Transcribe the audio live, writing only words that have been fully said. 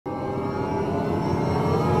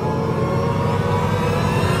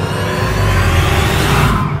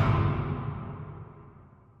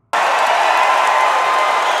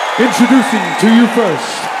Introducing to you first,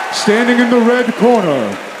 standing in the red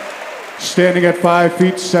corner, standing at 5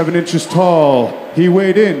 feet 7 inches tall, he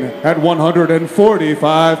weighed in at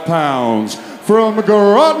 145 pounds. From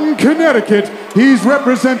Groton, Connecticut, he's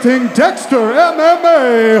representing Dexter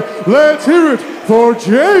MMA. Let's hear it for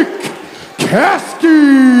Jake Caskey.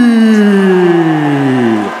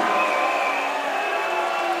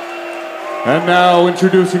 And now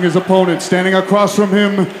introducing his opponent, standing across from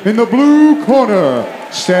him in the blue corner,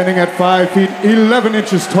 standing at 5 feet 11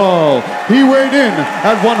 inches tall, he weighed in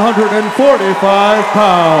at 145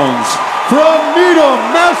 pounds. From Needham,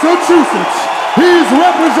 Massachusetts, he's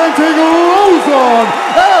representing Luzon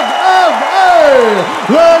MMA.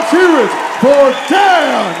 Let's hear it for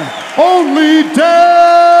Dan, OnlyDans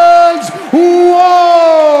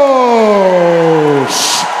Walsh.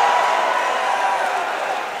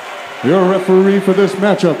 Your referee for this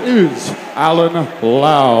matchup is Alan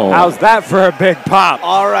Lau. How's that for a big pop?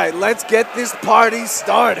 All right, let's get this party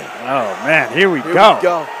started. Oh, man, here we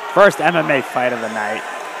go. First MMA fight of the night.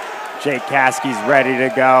 Jake Caskey's ready to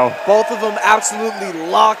go. Both of them absolutely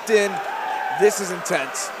locked in. This is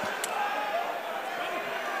intense.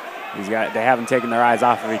 They haven't taken their eyes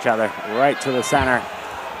off of each other. Right to the center.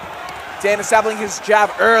 Dan establishing his jab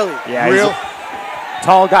early. Yeah, he's a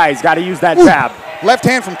tall guy. He's got to use that jab. Left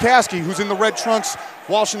hand from Caskey, who's in the red trunks,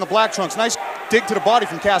 Walsh in the black trunks. Nice dig to the body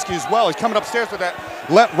from Caskey as well. He's coming upstairs with that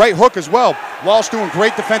right hook as well. Walsh doing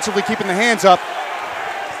great defensively, keeping the hands up.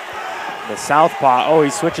 The southpaw. Oh,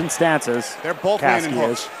 he's switching stances. They're both landing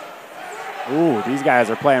hooks. Ooh, these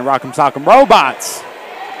guys are playing Rock'em Sock'em Robots.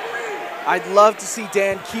 I'd love to see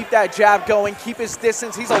Dan keep that jab going, keep his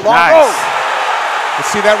distance. He's a long road.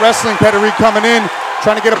 Let's see that wrestling pedigree coming in,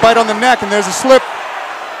 trying to get a bite on the neck, and there's a slip.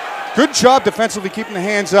 Good job defensively keeping the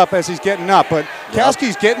hands up as he's getting up, but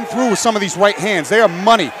Caskey's getting through with some of these right hands. They are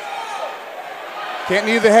money. Can't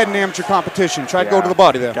knee to the head in amateur competition. Try to go to the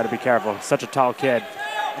body there. Got to be careful. Such a tall kid.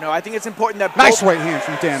 You know, I think it's important that nice right hand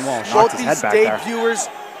from Dan Walsh. Both these debuters,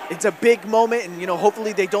 it's a big moment, and you know,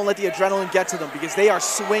 hopefully they don't let the adrenaline get to them because they are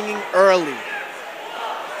swinging early.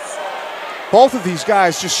 Both of these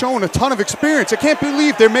guys just showing a ton of experience. I can't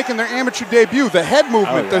believe they're making their amateur debut. The head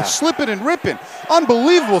movement, the slipping and ripping.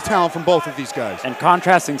 Unbelievable talent from both of these guys. And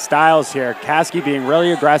contrasting styles here. Caskey being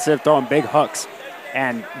really aggressive, throwing big hooks.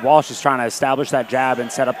 And Walsh is trying to establish that jab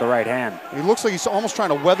and set up the right hand. He looks like he's almost trying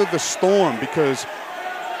to weather the storm because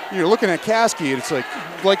you're looking at Caskey and it's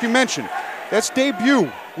like you mentioned, that's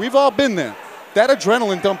debut. We've all been there. That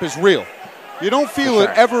adrenaline dump is real. You don't feel it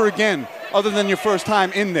ever again other than your first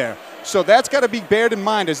time in there. So that's got to be bared in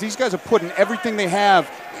mind as these guys are putting everything they have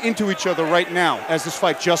into each other right now as this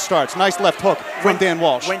fight just starts. Nice left hook from Dan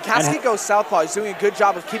Walsh. When Caskey goes southpaw, he's doing a good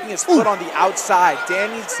job of keeping his foot on the outside. Dan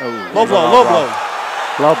needs low blow, low blow.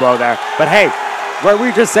 Low blow there. But hey, were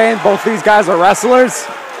we just saying both these guys are wrestlers?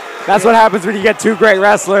 That's what happens when you get two great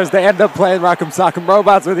wrestlers. They end up playing Rock'em Sock'em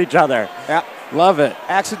Robots with each other. Yeah. Love it.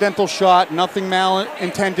 Accidental shot, nothing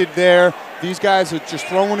malintended there. These guys are just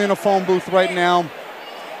throwing in a phone booth right now.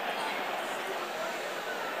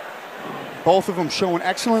 Both of them showing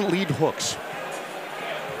excellent lead hooks.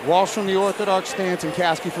 Walsh from the orthodox stance and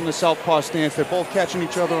Caskey from the southpaw stance. They're both catching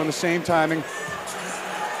each other on the same timing.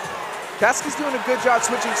 Caskey's doing a good job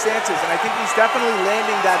switching stances, and I think he's definitely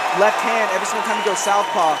landing that left hand every single time he goes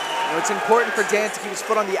southpaw. You know, it's important for Dan to keep his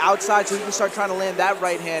foot on the outside so he can start trying to land that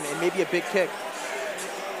right hand and maybe a big kick.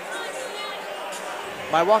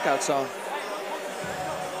 My walkout song.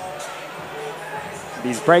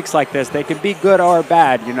 These breaks like this, they can be good or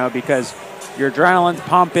bad, you know, because your adrenaline's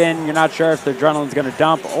pumping, you're not sure if the adrenaline's going to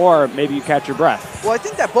dump, or maybe you catch your breath. Well, I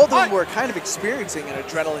think that both of them were kind of experiencing an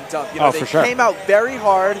adrenaline dump. You know, they for came out very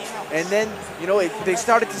hard, and then, you know, they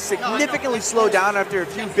started to significantly slow down after a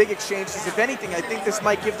few big exchanges. If anything, I think this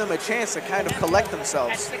might give them a chance to kind of collect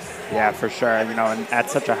themselves. Yeah, for sure. And, you know, and at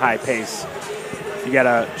such a high pace, if you get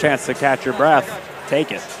a chance to catch your breath,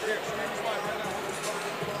 take it.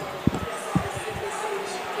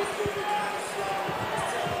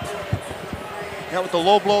 Yeah, with the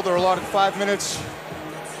low blow, they're allotted 5 minutes.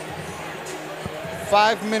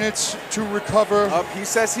 5 minutes to recover. He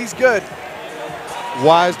says he's good.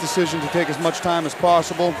 Wise decision to take as much time as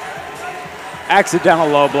possible. Accidental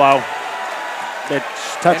low blow. They're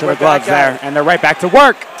touching the gloves there, and they're right back to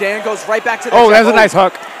work. Dan goes right back to the there's a nice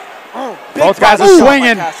hook. Both guys are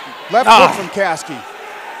swinging. Left hook from Caskey.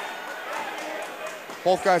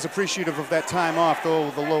 Both guys appreciative of that time off, though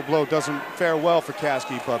the low blow doesn't fare well for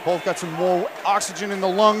Caskey, but both got some more oxygen in the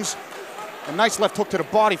lungs. A nice left hook to the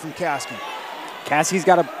body from Caskey. Caskey's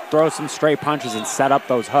got to throw some straight punches and set up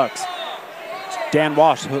those hooks. Dan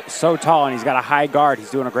Walsh, so tall, and he's got a high guard. He's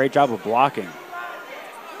doing a great job of blocking.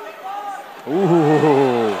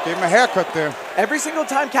 Ooh. Gave him a haircut there. Every single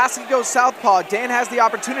time Caskey goes southpaw, Dan has the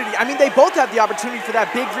opportunity. I mean, they both have the opportunity for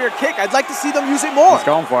that big rear kick. I'd like to see them use it more. He's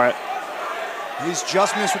going for it. He's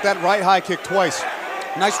just missed with that right high kick twice.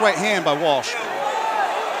 Nice right hand by Walsh.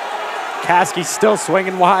 Caskey still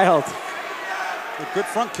swinging wild. A good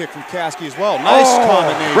front kick from Caskey as well. Nice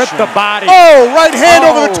combination. Ripped the body. Oh, right hand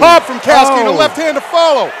over the top from Caskey and a left hand to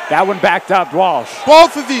follow. That one backed up Walsh.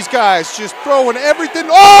 Both of these guys just throwing everything.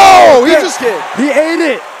 Oh, he just He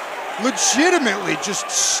ate it. legitimately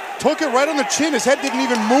just took it right on the chin. His head didn't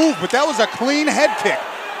even move, but that was a clean head kick.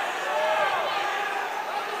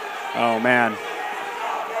 Oh, man.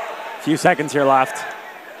 Few seconds here left.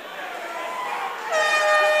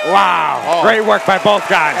 Wow, great work by both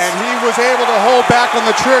guys. And he was able to hold back on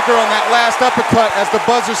the trigger on that last uppercut as the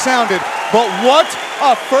buzzer sounded. But what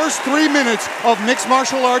a first 3 minutes of mixed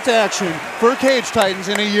martial arts action for Cage Titans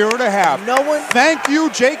in a year and a half. Thank you,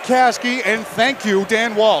 Jake Caskey, and thank you,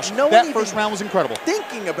 Dan Walsh. That first round was incredible.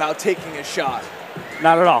 Thinking about taking a shot.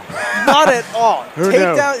 Not at all. Not at all. Who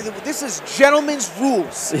knew? This is gentlemen's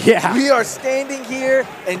rules. Yeah. We are standing here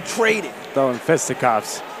and trading. Throwing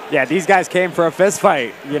fisticuffs. Yeah, these guys came for a fist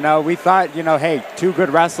fight. You know, we thought, you know, hey, two good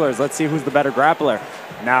wrestlers. Let's see who's the better grappler.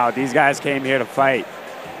 No, these guys came here to fight.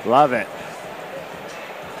 Love it.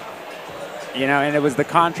 You know, and it was the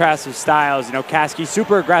contrast of styles. You know, Caskey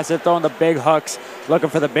super aggressive, throwing the big hooks, looking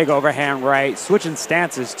for the big overhand right, switching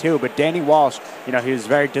stances too. But Danny Walsh, you know, he was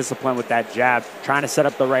very disciplined with that jab, trying to set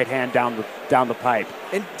up the right hand down the pipe.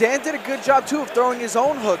 And Dan did a good job too of throwing his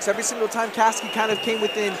own hooks every single time Caskey kind of came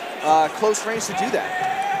within close range to do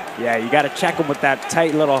that. Yeah, you got to check him with that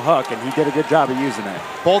tight little hook, and he did a good job of using it.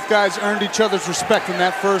 Both guys earned each other's respect in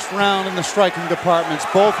that first round in the striking departments,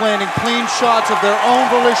 both landing clean shots of their own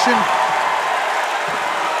volition.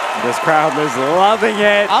 This crowd is loving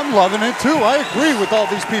it. I'm loving it too. I agree with all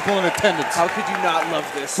these people in attendance. How could you not love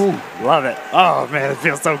this? Ooh, love it. Oh, man, it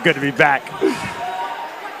feels so good to be back.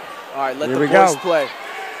 All right, let the boys play.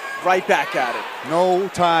 Right back at it. No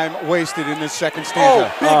time wasted in this second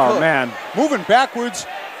stanza. Oh man. Moving backwards.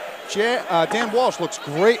 Dan Walsh looks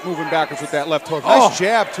great moving backwards with that left hook. Nice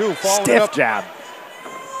jab, too. Stiff jab.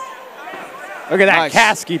 Look at that,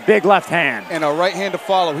 Caskey, big left hand. And a right hand to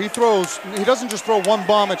follow. He doesn't just throw one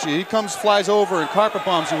bomb at you. He flies over and carpet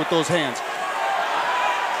bombs you with those hands.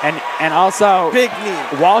 And also, big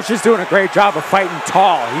knee. Walsh is doing a great job of fighting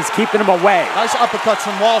tall. He's keeping him away. Nice uppercuts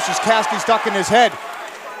from Walsh as Caskey's ducking his head.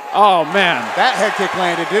 Oh, man. That head kick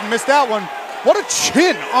landed. Didn't miss that one. What a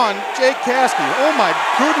chin on Jake Caskey. Oh, my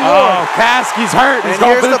good Lord. Oh, Caskey's hurt. He's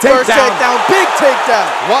going for the first takedown. Big takedown.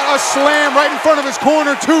 What a slam right in front of his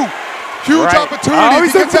corner, too. Huge opportunity. Oh,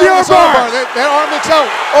 he's in the armbar. That arm looks out.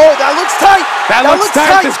 Oh, that looks tight. That looks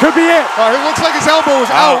tight. This could be it. It looks like his elbow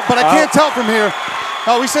is out, but I can't tell from here.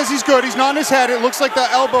 Oh, he says he's good. He's nodding his head. It looks like the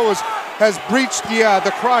elbow has breached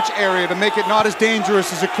the crotch area to make it not as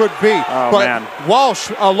dangerous as it could be. Oh, but man.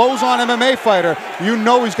 Walsh, a lows-on MMA fighter, you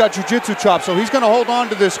know he's got jiu-jitsu chops, so he's going to hold on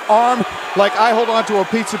to this arm like I hold on to a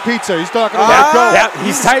pizza. He's not going to let it go. Yeah,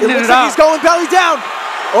 he's tightening it up. He's going belly down.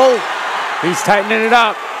 Oh. He's tightening it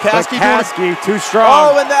up. Caskey too strong.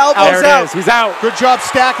 Oh, and the elbow's out. He's out. Good job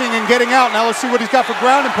stacking and getting out. Now let's see what he's got for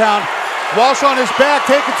ground and pound. Walsh on his back,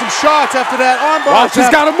 taking some shots after that armbar. Walsh has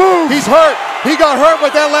got to move. He's hurt. He got hurt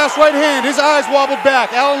with that last right hand. His eyes wobbled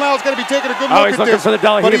back. Alan Lyle's going to be taking a good look he's at looking this. for the De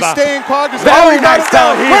La but he's Hiva. staying cognizant. Very he got nice it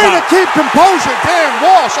down. De La Hiva. Way to keep composure. Dan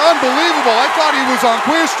Walsh, unbelievable. I thought he was on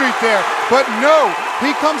Queer Street there, but no.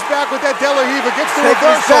 He comes back with that De La Hiva, gets the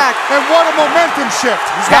reversal, and what a momentum shift.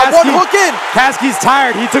 He's got one hook in. Caskey's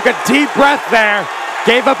tired. He took a deep breath there,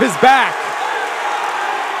 gave up his back.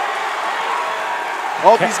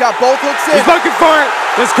 Oh, he's got both hooks in. He's looking for it.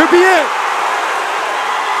 This could be it.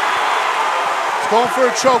 He's going for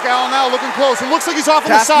a choke. Alan now looking close. It looks like he's off on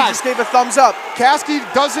the side. Caskey just gave a thumbs up. Caskey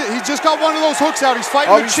does it. He just got one of those hooks out. He's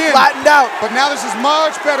fighting the chin. Flattened out. But now this is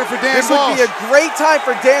much better for Dan Walsh. This would be a great time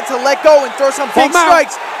for Dan to let go and throw some big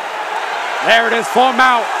strikes. There it is, full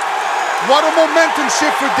mount. What a momentum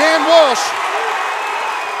shift for Dan Walsh.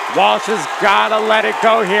 Walsh has got to let it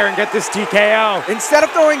go here and get this TKO. Instead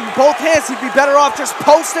of throwing both hands, he'd be better off just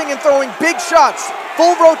posting and throwing big shots.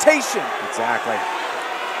 Full rotation. Exactly.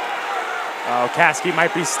 Oh, Caskey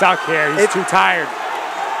might be stuck here. He's too tired.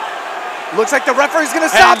 Looks like the referee's going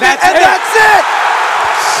to stop it, that's it.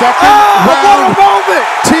 Second round. What a moment.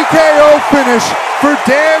 TKO finish for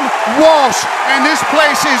Dan Walsh. And this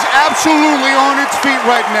place is absolutely on its feet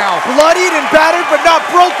right now. Bloodied and battered, but not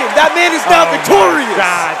broken. That man is now victorious.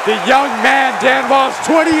 God, the young man, Dan Walsh,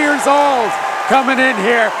 20 years old, coming in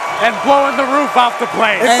here and blowing the roof off the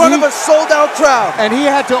place. In front of a sold-out crowd. And he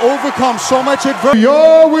had to overcome so much adversity.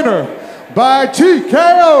 Your winner, by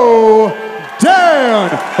TKO, Dan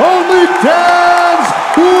OnlyDans.